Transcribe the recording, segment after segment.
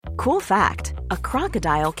Cool fact, a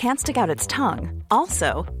crocodile can't stick out its tongue.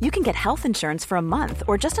 Also, you can get health insurance for a month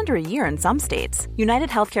or just under a year in some states. United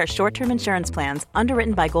Healthcare short-term insurance plans,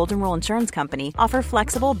 underwritten by Golden Rule Insurance Company, offer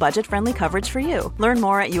flexible, budget-friendly coverage for you. Learn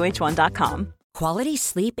more at uh1.com. Quality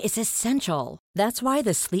sleep is essential. That's why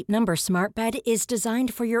the Sleep Number Smart Bed is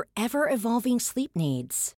designed for your ever-evolving sleep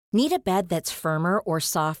needs. Need a bed that's firmer or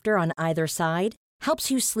softer on either side?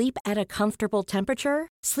 Helps you sleep at a comfortable temperature?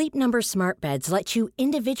 Sleep Number Smart Beds let you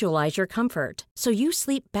individualize your comfort, so you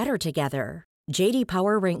sleep better together. J.D.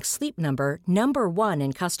 Power ranks Sleep Number number 1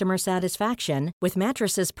 in customer satisfaction with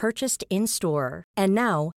mattresses purchased in-store. And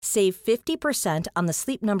now, save 50% on the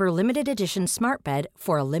Sleep Number Limited Edition Smart Bed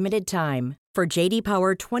for a limited time. For J.D.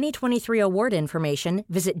 Power 2023 award information,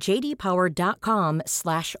 visit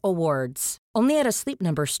jdpower.com/awards. Only at a Sleep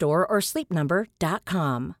Number store or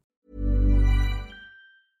sleepnumber.com.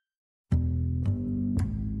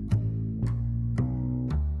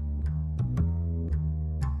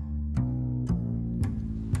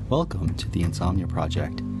 Welcome to the Insomnia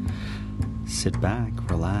Project. Sit back,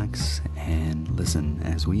 relax, and listen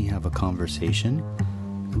as we have a conversation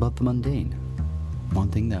about the mundane. One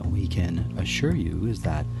thing that we can assure you is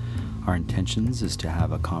that our intentions is to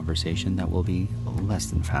have a conversation that will be less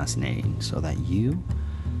than fascinating, so that you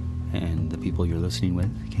and the people you're listening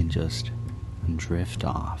with can just drift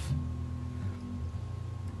off.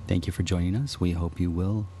 Thank you for joining us. We hope you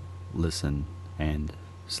will listen and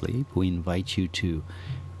sleep. We invite you to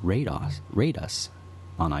rate us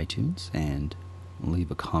on iTunes and leave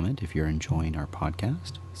a comment if you're enjoying our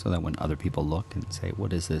podcast, so that when other people look and say,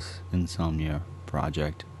 what is this Insomnia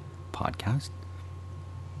Project podcast,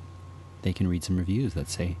 they can read some reviews that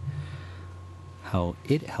say how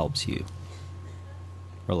it helps you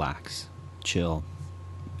relax, chill,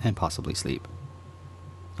 and possibly sleep.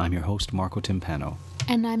 I'm your host, Marco Timpano.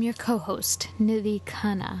 And I'm your co-host, Nidhi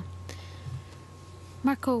Khanna.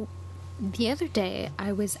 Marco, the other day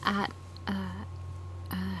I was at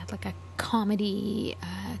like a comedy,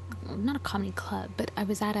 not a comedy club, but I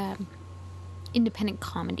was at a independent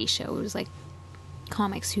comedy show. It was like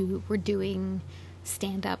comics who were doing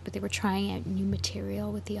stand-up, but they were trying out new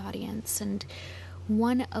material with the audience. And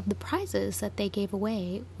one of the prizes that they gave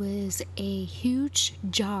away was a huge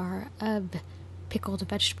jar of pickled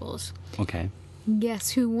vegetables. Okay. Guess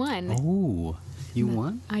who won? Oh, you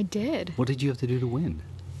won? I did. What did you have to do to win?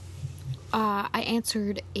 I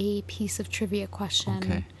answered a piece of trivia question.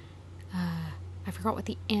 Okay. I forgot what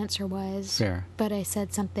the answer was. Fair. But I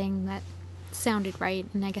said something that sounded right,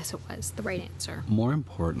 and I guess it was the right answer. More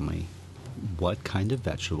importantly, what kind of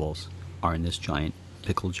vegetables are in this giant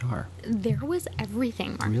pickle jar? There was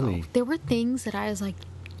everything, Marco. Really? There were things that I was like,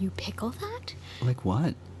 you pickle that? Like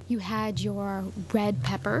what? You had your red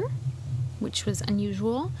pepper, which was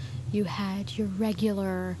unusual. You had your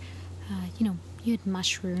regular, you had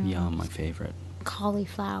mushroom. Yum, my favorite.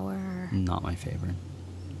 Cauliflower. Not my favorite.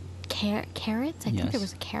 Carrots? I think there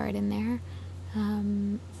was a carrot in there.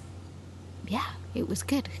 Yeah, it was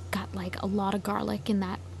good. Got like a lot of garlic in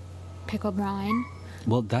that pickle brine.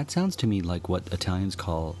 Well, that sounds to me like what Italians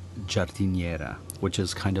call giardiniera, which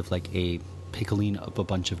is kind of like a pickling of a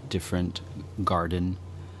bunch of different garden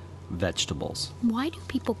vegetables. Why do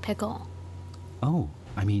people pickle? Oh,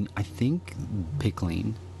 I mean, I think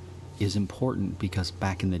pickling is important because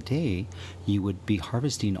back in the day, you would be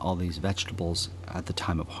harvesting all these vegetables at the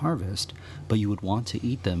time of harvest, but you would want to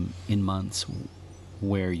eat them in months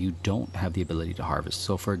where you don't have the ability to harvest.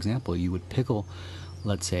 So, for example, you would pickle,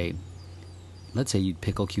 let's say you'd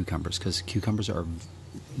pickle cucumbers, because cucumbers are,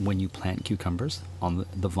 when you plant cucumbers on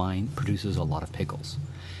the vine, produces a lot of pickles,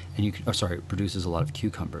 and produces a lot of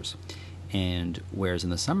cucumbers. And whereas in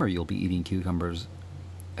the summer you'll be eating cucumbers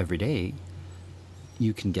every day,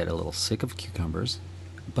 you can get a little sick of cucumbers.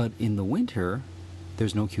 But in the winter,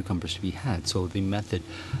 there's no cucumbers to be had. So the method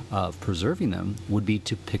of preserving them would be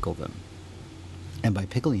to pickle them. And by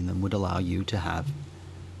pickling them would allow you to have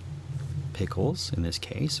pickles, in this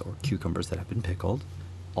case, or cucumbers that have been pickled,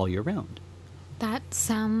 all year round. That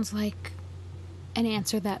sounds like an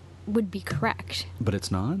answer that would be correct. But it's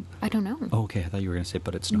not? I don't know. Oh, okay, I thought you were going to say,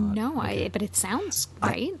 but it's not. No, okay. but it sounds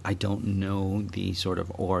right. I don't know the sort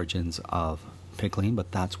of origins of pickling, but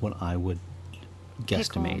that's what I would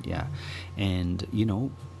guesstimate. Yeah. And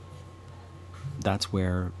that's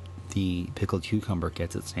where the pickled cucumber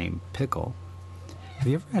gets its name, pickle. Have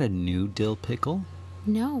you ever had a new dill pickle?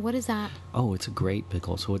 No, what is that? Oh, it's a great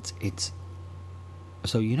pickle. So it's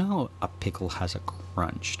so you know how a pickle has a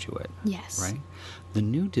crunch to it. Yes. Right? The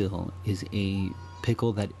new dill is a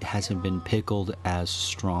pickle that hasn't been pickled as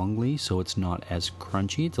strongly, so it's not as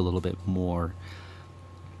crunchy. It's a little bit more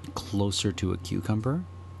closer to a cucumber.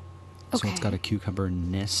 So it's got a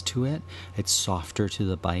cucumber-ness to it. It's softer to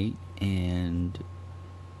the bite, and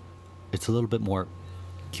it's a little bit more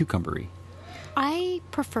cucumbery. I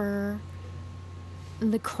prefer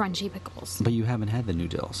the crunchy pickles. But you haven't had the new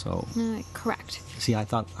dill, so... Correct. See, I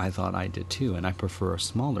thought I did too, and I prefer a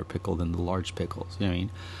smaller pickle than the large pickles. You know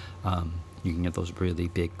what I mean? You can get those really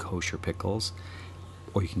big kosher pickles,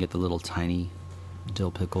 or you can get the little tiny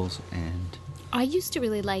dill pickles, and... I used to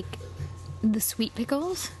really like the sweet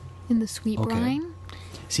pickles in the sweet brine.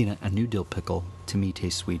 See, a new dill pickle, to me,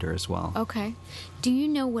 tastes sweeter as well. Okay. Do you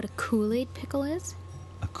know what a Kool-Aid pickle is?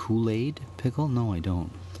 A Kool-Aid pickle? No, I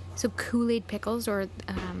don't. So Kool-Aid pickles, or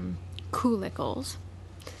Koolicles,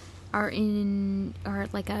 are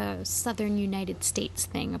like a southern United States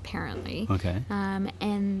thing, apparently. Okay.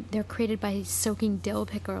 And they're created by soaking dill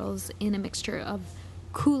pickles in a mixture of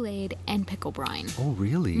Kool-Aid and pickle brine. Oh,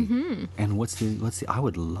 really? Mm-hmm. And what's the? I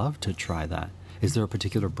would love to try that. Is there a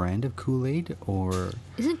particular brand of Kool-Aid, or?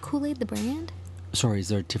 Isn't Kool-Aid the brand? Sorry, is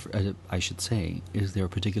there a different? I should say, is there a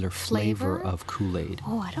particular flavor of Kool-Aid?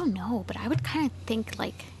 Oh, I don't know, but I would kind of think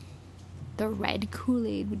like the red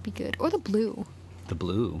Kool-Aid would be good, or the blue. The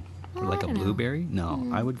blue, Oh, like I a don't know. blueberry? No,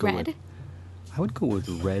 I would go red? with. I would go with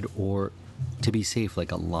red, or to be safe,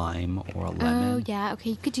 like a lime or a lemon. Oh yeah, okay,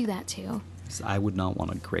 you could do that too. I would not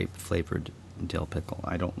want a grape flavored dill pickle.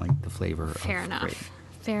 I don't like the flavor of Fair enough. grape.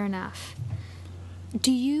 Fair enough.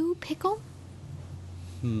 Do you pickle?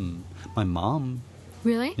 My mom,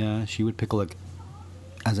 Really? yeah, she would pickle, like,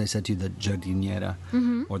 as I said to you, the jardiniera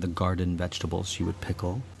or the garden vegetables. She would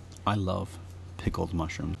pickle. I love pickled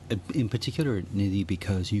mushrooms, in particular, Nidhi,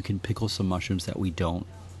 because you can pickle some mushrooms that we don't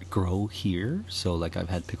grow here. So, like, I've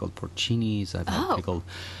had pickled porcinis. I've had pickled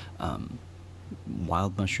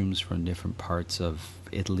wild mushrooms from different parts of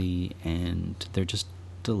Italy, and they're just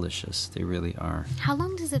delicious. They really are. How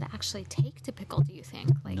long does it actually take to pickle, do you think?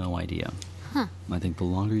 Like, No idea. Huh. I think the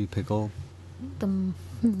longer you pickle, The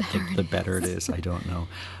better. the better it is. I don't know.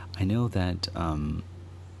 I know that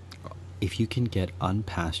if you can get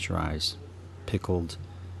unpasteurized pickled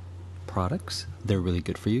products, they're really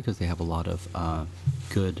good for you because they have a lot of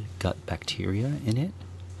good gut bacteria in it.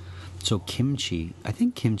 So kimchi, I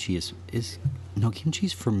think kimchi is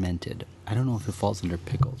kimchi's fermented. I don't know if it falls under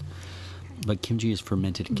pickled, but kimchi is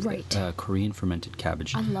fermented, Right. Korean fermented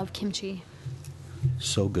cabbage. I love kimchi.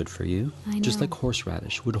 So good for you. I Just know. like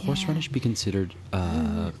horseradish. Would Yeah. horseradish be considered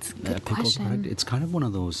a It's a good pickled question. product? It's kind of one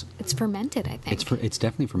of those. It's fermented, I think. It's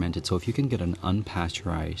definitely fermented. So if you can get an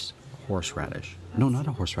unpasteurized horseradish, no, not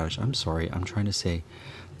a horseradish. I'm sorry. I'm trying to say,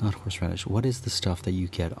 not horseradish. What is the stuff that you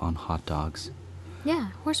get on hot dogs? Yeah,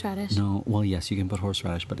 horseradish. No, well, yes, you can put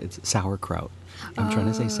horseradish, but it's sauerkraut. I'm trying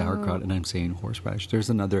to say sauerkraut, and I'm saying horseradish.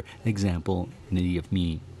 There's another example, Nidhi, of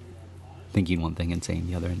me thinking one thing and saying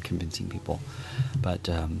the other and convincing people. But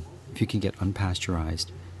if you can get unpasteurized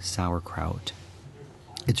sauerkraut,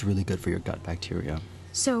 it's really good for your gut bacteria.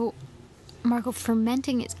 So, Marco,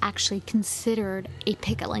 fermenting is actually considered a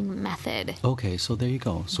pickling method. Okay, so there you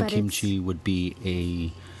go. So But kimchi would be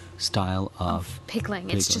a style of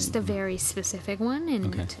Pickling. It's just a very specific one, and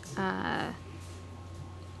Okay.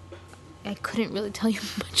 I couldn't really tell you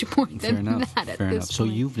much more than Fair enough. that at Fair this enough. So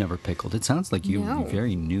point. you've never pickled. It sounds like you're No.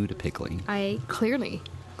 very new to pickling. I clearly.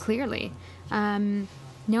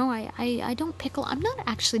 No, I don't pickle. I'm not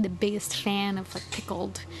actually the biggest fan of like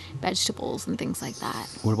pickled vegetables and things like that.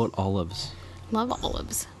 What about olives? Love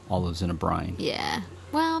olives. Olives in a brine. Yeah.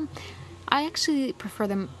 Well, I actually prefer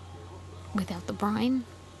them without the brine.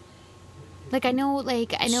 Like I know,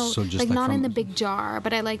 So just like like not in from- the big jar,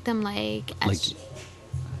 but I like them like as,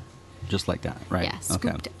 Just like that, right? yeah,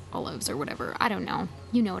 scooped olives or whatever. I don't know.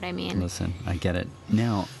 You know what I mean? Listen, I get it.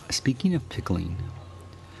 Now, speaking of pickling,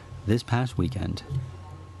 this past weekend,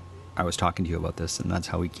 I was talking to you about this, and that's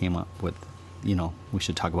how we came up with, we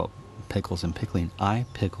should talk about pickles and pickling. I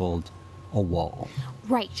pickled a wall.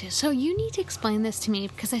 Right. So you need to explain this to me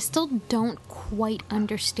because I still don't quite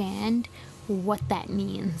understand what that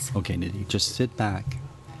means. Okay, Nidhi, just sit back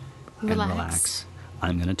and relax.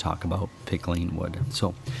 I'm going to talk about pickling wood.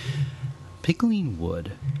 So, pickling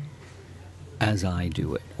wood, as I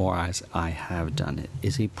do it, or as I have done it,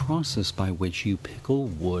 is a process by which you pickle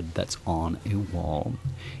wood that's on a wall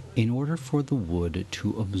in order for the wood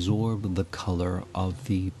to absorb the color of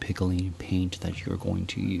the pickling paint that you're going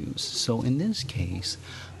to use. So in this case,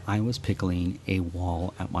 I was pickling a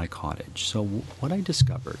wall at my cottage. So what I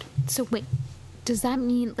discovered... So wait, does that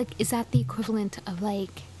mean like is that the equivalent of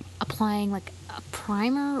like applying like a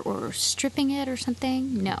primer or stripping it or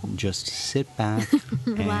something? No. Just sit back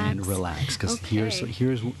and relax, because Okay.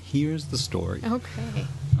 here's the story Okay.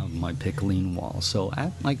 of my pickling wall. So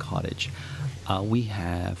at my cottage, we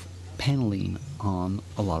have paneling on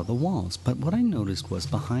a lot of the walls. But what I noticed was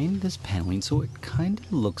behind this paneling, so it kind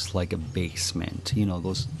of looks like a basement, you know,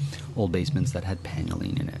 those old basements that had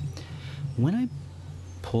paneling in it. When I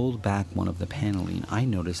pulled back one of the paneling, I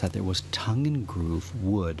noticed that there was tongue and groove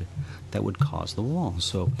wood that would cause the walls.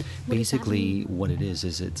 So basically what it is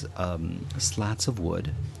it's slats of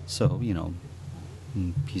wood, so, you know,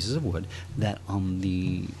 pieces of wood that on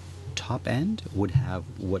the top end would have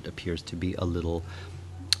what appears to be a little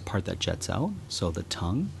part that jets out, so the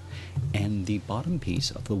tongue, and the bottom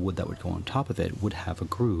piece of the wood that would go on top of it would have a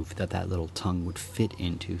groove that little tongue would fit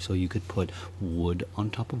into. So you could put wood on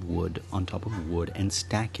top of wood on top of wood and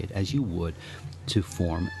stack it as you would to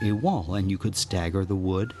form a wall. And you could stagger the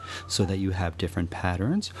wood so that you have different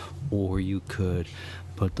patterns, or you could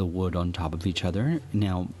put the wood on top of each other.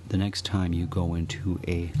 Now, the next time you go into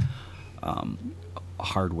a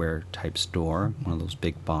hardware type store, one of those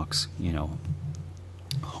big box, you know,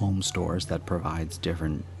 home stores that provides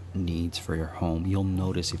different needs for your home, you'll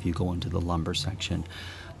notice if you go into the lumber section,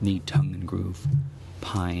 the tongue and groove,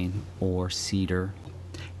 pine or cedar.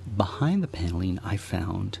 Behind the paneling, I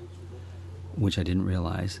found, which I didn't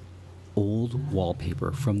realize, old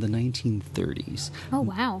wallpaper from the 1930s. Oh,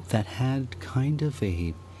 wow. That had kind of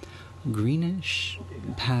a greenish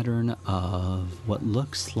pattern of what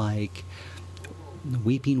looks like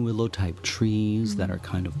weeping willow type trees that are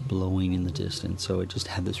kind of blowing in the distance. So it just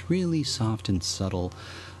had this really soft and subtle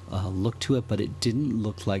look to it, but it didn't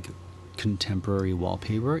look like contemporary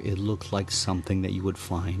wallpaper. It looked like something that you would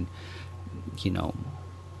find, you know,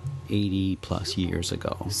 80 plus years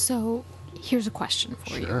ago. So here's a question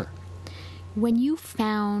for you. Sure. When you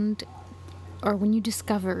found, or when you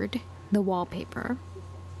discovered the wallpaper,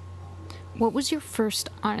 what was your first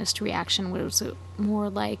honest reaction? Was it more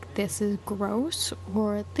like, this is gross,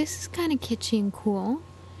 or this is kind of kitschy and cool?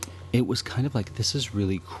 It was kind of like, this is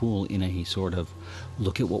really cool, in a sort of,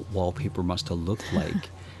 look at what wallpaper must have looked like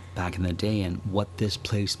back in the day and what this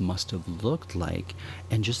place must have looked like.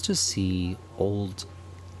 And just to see old,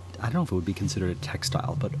 I don't know if it would be considered a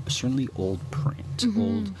textile, but certainly old print,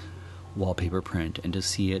 old wallpaper print, and to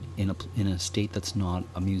see it in a state that's not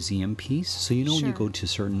a museum piece. So you know, when you go to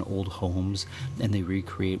certain old homes and they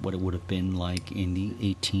recreate what it would have been like in the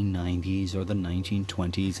 1890s or the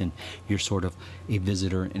 1920s, and you're sort of a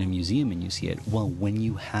visitor in a museum and you see it. Well, when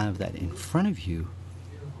you have that in front of you,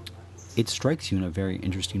 it strikes you in a very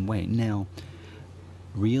interesting way. Now,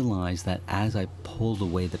 realize that as I pulled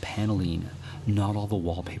away the paneling, not all the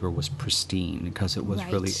wallpaper was pristine because it was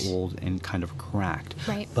really old and kind of cracked.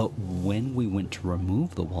 Right. But when we went to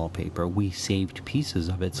remove the wallpaper, we saved pieces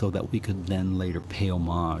of it so that we could then later pay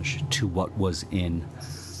homage to what was in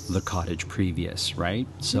the cottage previous, right?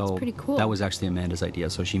 So that's pretty cool. That was actually Amanda's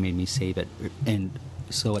idea, so she made me save it. And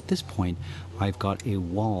so at this point, I've got a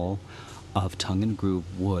wall of tongue and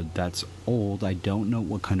groove wood that's old. I don't know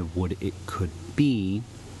what kind of wood it could be,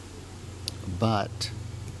 but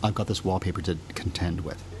I've got this wallpaper to contend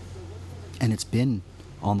with. And it's been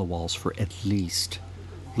on the walls for at least,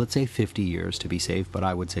 let's say 50 years to be safe, but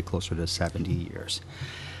I would say closer to 70 years.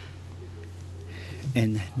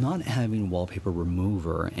 And not having wallpaper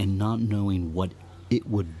remover and not knowing what it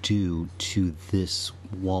would do to this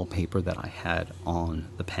wallpaper that I had on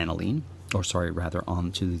the paneling, or sorry, rather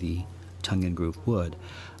onto the tongue and groove wood,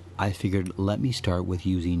 I figured, let me start with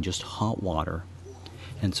using just hot water.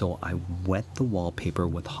 And so I wet the wallpaper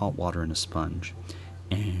with hot water and a sponge,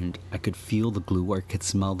 and I could feel the glue, or I could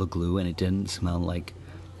smell the glue, and it didn't smell like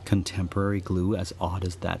contemporary glue, as odd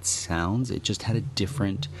as that sounds. It just had a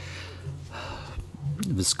different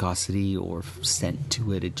viscosity or scent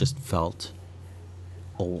to it. It just felt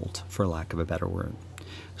old, for lack of a better word.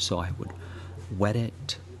 So I would wet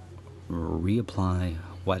it, reapply,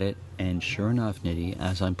 wet it, and sure enough, Nitty,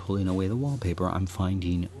 as I'm pulling away the wallpaper, I'm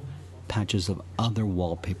finding patches of other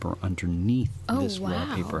wallpaper underneath this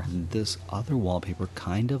wallpaper. And this other wallpaper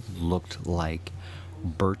kind of looked like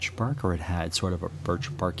birch bark, or it had sort of a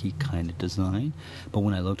birch barky kind of design. But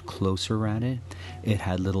when I looked closer at it, it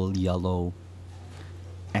had little yellow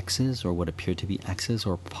X's, or what appeared to be X's,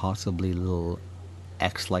 or possibly little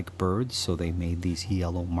X-like birds. So they made these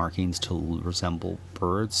yellow markings to resemble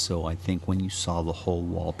birds. So I think when you saw the whole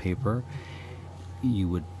wallpaper, you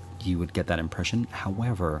would get that impression.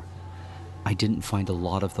 However, I didn't find a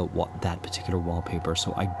lot of that particular wallpaper,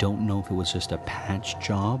 so I don't know if it was just a patch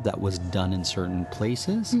job that was done in certain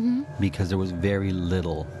places, because there was very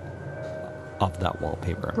little of that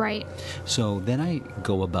wallpaper. Right. So then I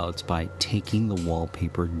go about by taking the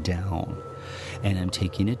wallpaper down, and I'm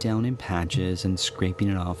taking it down in patches and scraping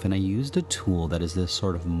it off, and I used a tool that is this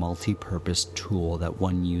sort of multi-purpose tool that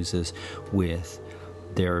one uses with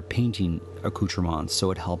they're painting accoutrements,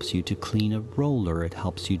 so it helps you to clean a roller. It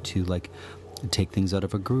helps you to like take things out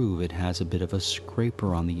of a groove. It has a bit of a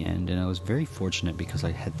scraper on the end, and I was very fortunate because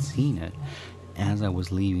I had seen it as I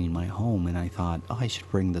was leaving my home, and I thought, oh, I should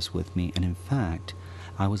bring this with me. And in fact,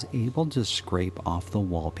 I was able to scrape off the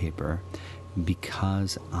wallpaper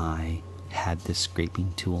because I had this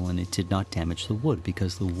scraping tool, and it did not damage the wood,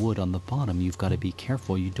 because the wood on the bottom, you've got to be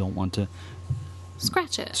careful. You don't want to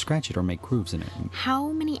scratch it or make grooves in it. How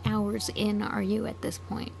many hours in are you at this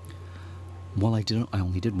point? Well, I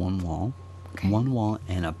only did one wall. Okay. One wall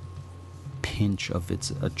and a pinch of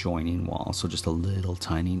its adjoining wall, so just a little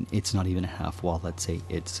tiny, it's not even a half wall, let's say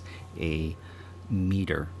it's a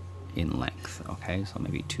meter in length, okay, so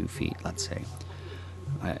maybe 2 feet, let's say.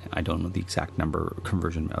 I don't know the exact number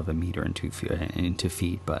conversion of a meter into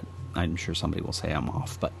feet, but I'm sure somebody will say I'm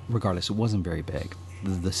off. But regardless, it wasn't very big,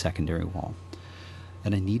 the secondary wall.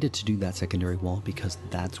 And I needed to do that secondary wall because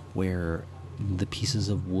that's where the pieces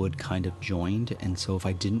of wood kind of joined, and so if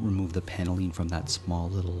I didn't remove the paneling from that small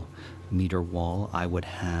little meter wall, I would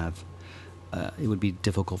have it would be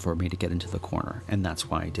difficult for me to get into the corner, and that's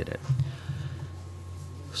why I did it.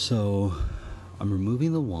 So I'm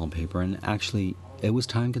removing the wallpaper, and actually it was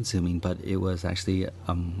time consuming, but it was actually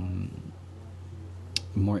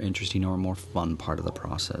more interesting or more fun part of the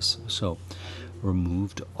process. So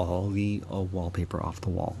removed all the wallpaper off the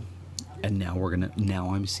wall, and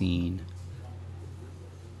now I'm seeing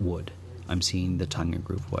wood. I'm seeing the tongue and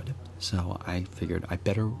groove wood. So I figured I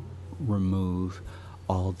better remove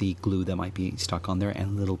all the glue that might be stuck on there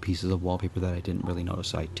and little pieces of wallpaper that I didn't really notice.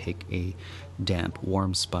 So I take a damp,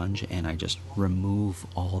 warm sponge and I just remove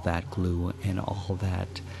all that glue and all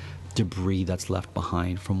that debris that's left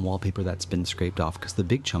behind from wallpaper that's been scraped off, because the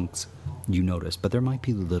big chunks you notice, but there might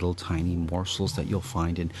be little tiny morsels that you'll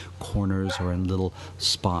find in corners or in little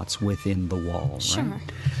spots within the wall. Sure. Right?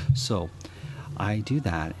 So I do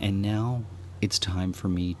that, and now it's time for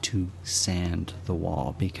me to sand the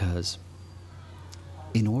wall, because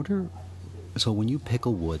so when you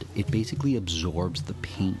pickle wood, it basically absorbs the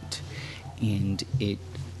paint, and it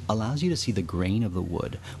allows you to see the grain of the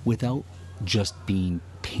wood without just being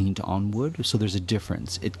paint on wood. So there's a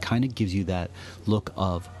difference. It kind of gives you that look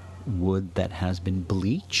of wood that has been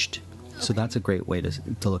bleached. So that's a great way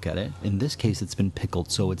to look at it. In this case, it's been pickled,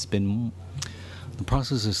 so the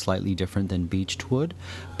process is slightly different than beached wood,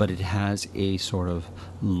 but it has a sort of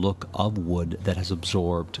look of wood that has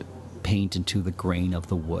absorbed paint into the grain of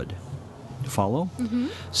the wood. Follow? Mm-hmm.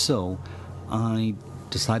 So I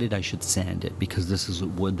decided I should sand it, because this is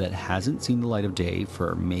wood that hasn't seen the light of day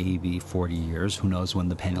for maybe 40 years. Who knows when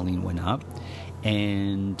the paneling went up,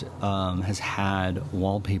 and has had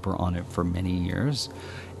wallpaper on it for many years.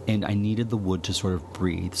 And I needed the wood to sort of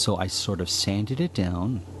breathe, so I sort of sanded it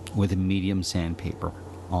down with a medium sandpaper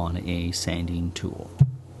on a sanding tool,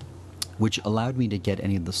 which allowed me to get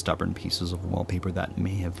any of the stubborn pieces of wallpaper that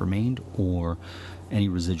may have remained, or any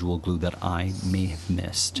residual glue that I may have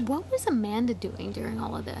missed. What was Amanda doing during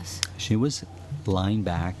all of this? She was lying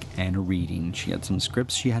back and reading. She had some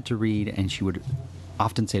scripts she had to read, and she would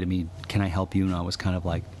often say to me, "Can I help you?" And I was kind of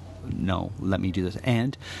like, "No, let me do this."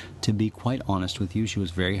 And to be quite honest with you, she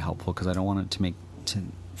was very helpful, because I don't want it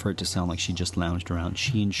for it to sound like she just lounged around.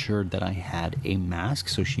 She ensured that I had a mask,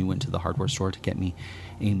 so she went to the hardware store to get me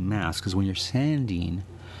a mask, because when you're sanding,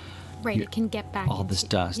 right, it can get back all this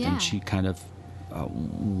dust. Yeah. And she kind of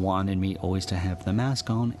wanted me always to have the mask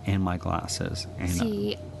on and my glasses. And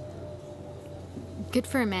see, good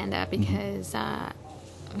for Amanda, because I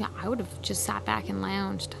would have just sat back and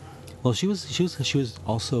lounged. well, she was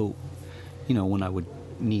also, when I would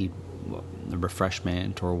need a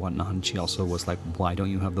refreshment or whatnot, and she also was like, "Why don't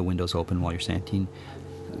you have the windows open while you're sanding?"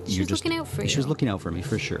 She was looking out for you. She was looking out for me,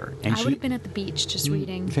 for sure. And I would have been at the beach just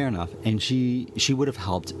reading. Fair enough. And she would have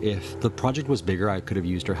helped. If the project was bigger, I could have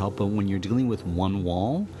used her help. But when you're dealing with one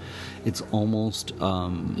wall, it's almost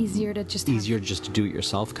easier to just do it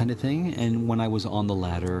yourself, kind of thing. And when I was on the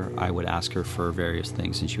ladder, I would ask her for various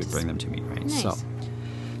things, and she would bring them to me. Right. Nice.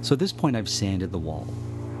 So at this point, I've sanded the wall.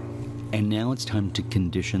 And now it's time to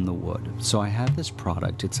condition the wood. So I have this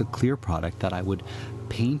product. It's a clear product that I would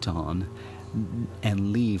paint on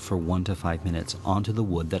and leave for 1 to 5 minutes onto the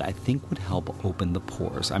wood that I think would help open the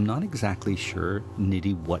pores. I'm not exactly sure,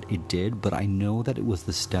 Nitty, what it did, but I know that it was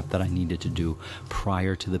the step that I needed to do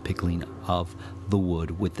prior to the pickling of the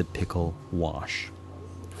wood with the pickle wash.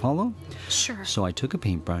 Follow? Sure. So I took a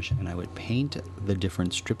paintbrush and I would paint the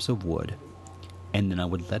different strips of wood, and then I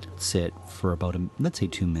would let it sit for about, let's say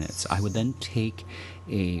 2 minutes. I would then take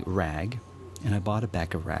a rag, and I bought a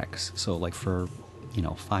bag of rags. So like for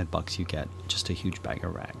 $5 you get just a huge bag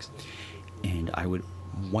of rags. And I would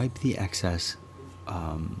wipe the excess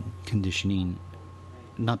conditioning,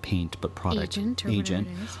 not paint, but product agent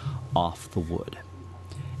off the wood.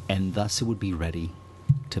 And thus it would be ready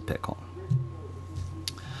to pickle.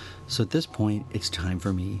 So at this point, it's time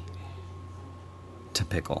for me to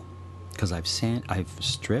pickle. Because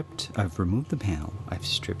I've removed the panel, I've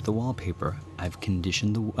stripped the wallpaper, I've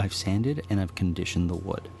sanded and I've conditioned the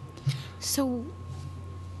wood. So,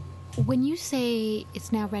 when you say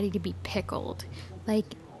it's now ready to be pickled, like,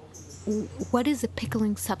 what is the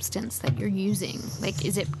pickling substance that you're using? Like,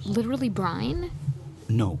 is it literally brine?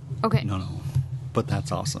 No. Okay. No. But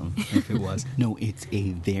that's awesome if it was. No, it's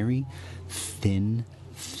a very thin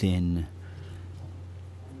stain.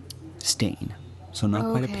 So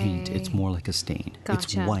not quite a paint, it's more like a stain. Gotcha.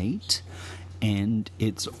 It's white and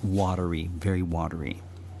it's watery, very watery.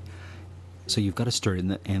 So you've got to stir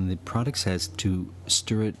it, and the product says to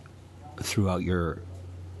stir it throughout your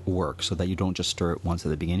work so that you don't just stir it once at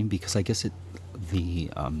the beginning, because I guess the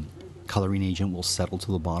coloring agent will settle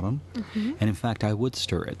to the bottom. Mm-hmm. And in fact, I would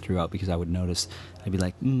stir it throughout because I would notice, I'd be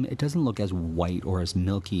like, it doesn't look as white or as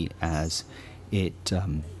milky as it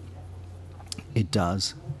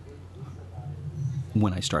does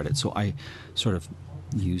when I started. So I sort of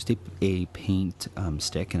used a paint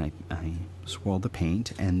stick, and I swirled the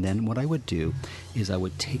paint, and then what I would do is I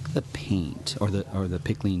would take the paint or the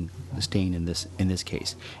pickling stain in this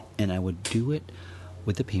case, and I would do it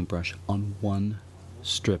with the paintbrush on one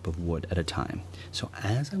strip of wood at a time. So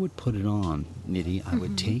as I would put it on, Nidhi, I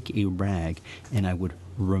would take a rag and I would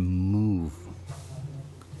remove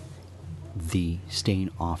the stain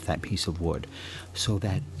off that piece of wood so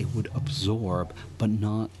that it would absorb but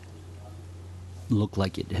not look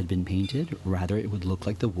like it had been painted. Rather, it would look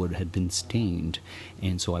like the wood had been stained.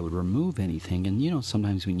 And so I would remove anything, and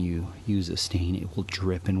sometimes when you use a stain, it will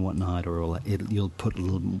drip and whatnot, or you'll put a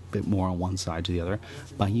little bit more on one side to the other.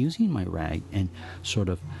 By using my rag and sort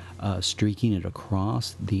of streaking it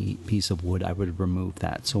across the piece of wood, I would remove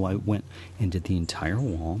that. So I went and did the entire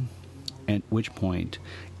wall, at which point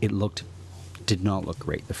it did not look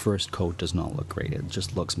great. The first coat does not look great. It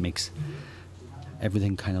just makes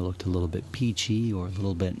everything kind of looked a little bit peachy or a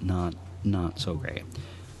little bit not so great.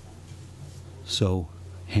 So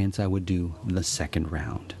hence I would do the second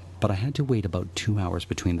round. But I had to wait about 2 hours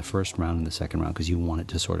between the first round and the second round because you want it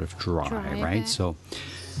to sort of dry, right? So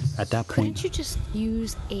at that point... Couldn't you just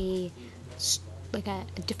use a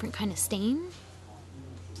different kind of stain?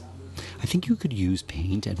 I think you could use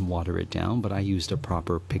paint and water it down, but I used a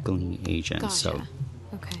proper pickling agent. Gotcha. So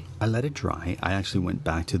okay. I let it dry. I actually went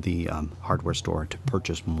back to the hardware store to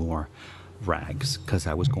purchase more rags because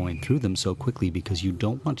I was going through them so quickly, because you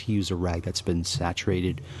don't want to use a rag that's been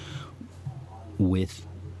saturated with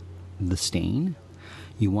the stain.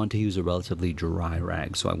 You want to use a relatively dry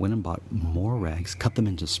rag. So I went and bought more rags, cut them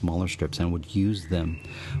into smaller strips, and would use them.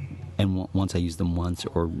 And once I used them once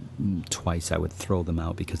or twice, I would throw them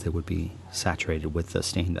out because they would be saturated with the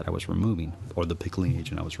stain that I was removing, or the pickling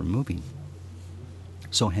agent I was removing.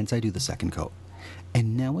 So hence I do the second coat.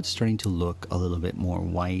 And now it's starting to look a little bit more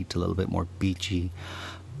white, a little bit more beachy,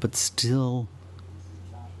 but still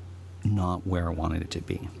not where I wanted it to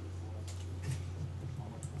be.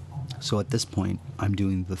 So at this point, I'm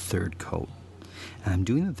doing the third coat. And I'm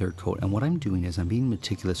doing the third coat, and what I'm doing is I'm being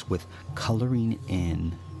meticulous with coloring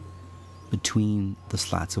in between the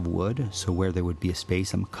slats of wood. So where there would be a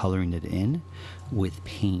space, I'm coloring it in with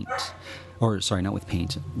paint. Or, sorry, not with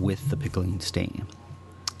paint, with the pickling stain.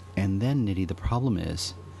 And then, Nidhi, the problem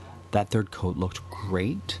is that third coat looked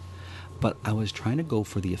great, but I was trying to go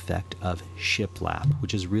for the effect of shiplap,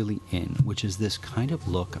 which is really in, which is this kind of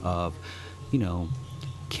look of,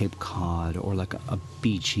 Cape Cod or like a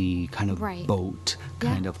beachy kind of boat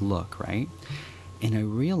kind of look, right? And I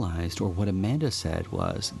realized, or what Amanda said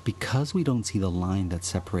was, because we don't see the line that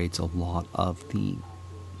separates a lot of the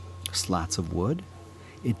slats of wood,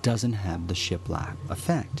 it doesn't have the shiplap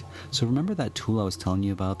effect. So remember that tool I was telling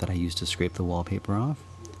you about that I used to scrape the wallpaper off?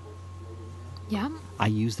 Yeah. I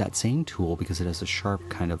use that same tool because it has a sharp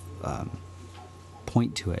kind of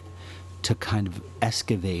point to it to kind of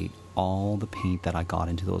excavate all the paint that I got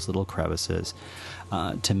into those little crevices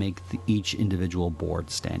to make each individual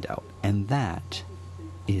board stand out. And that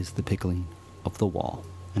is the pickling of the wall.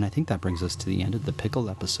 And I think that brings us to the end of the pickle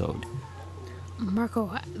episode.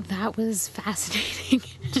 Marco, that was fascinating.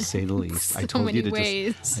 To say the least. I told you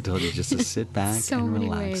just to sit back and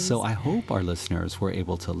relax. So I hope our listeners were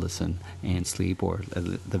able to listen and sleep, or at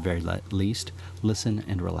the very least, listen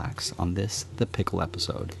and relax on the Pickle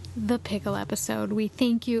episode. The Pickle episode. We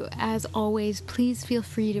thank you as always. Please feel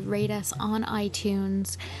free to rate us on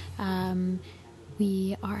iTunes.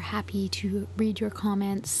 We are happy to read your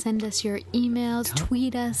comments. Send us your emails.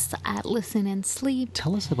 Tweet us at Listen and Sleep.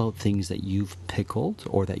 Tell us about things that you've pickled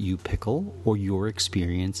or that you pickle, or your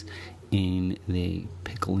experience in the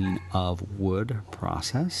pickling of wood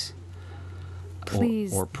process.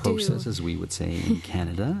 Please or process, do. as we would say in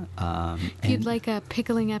Canada. If you'd like a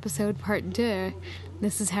pickling episode part 2,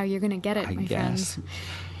 this is how you're going to get it, my friends.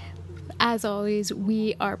 As always,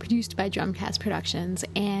 we are produced by Drumcast Productions,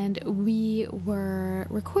 and we were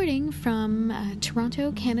recording from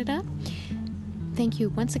Toronto, Canada. Thank you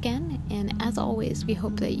once again, and as always, we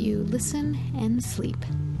hope that you listen and sleep.